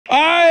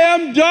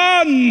am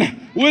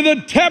done with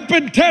a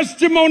tepid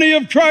testimony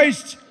of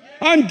Christ.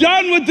 I'm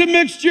done with the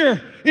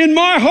mixture in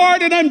my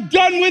heart, and I'm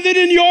done with it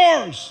in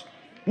yours.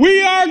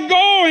 We are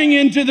going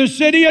into the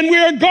city, and we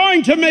are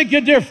going to make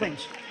a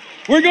difference.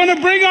 We're going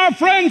to bring our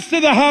friends to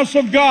the house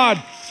of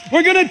God.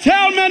 We're going to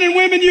tell men and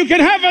women you can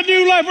have a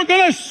new life. We're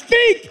going to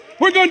speak.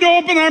 We're going to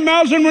open our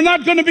mouths, and we're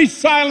not going to be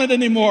silent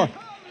anymore.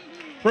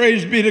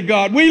 Praise be to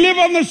God. We live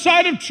on the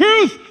side of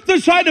truth, the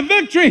side of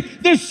victory,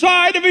 the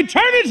side of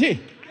eternity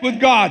with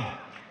God.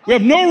 We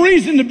have no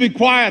reason to be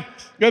quiet.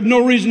 We have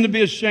no reason to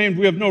be ashamed.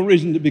 We have no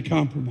reason to be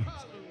compromised.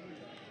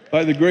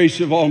 By the grace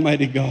of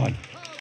Almighty God.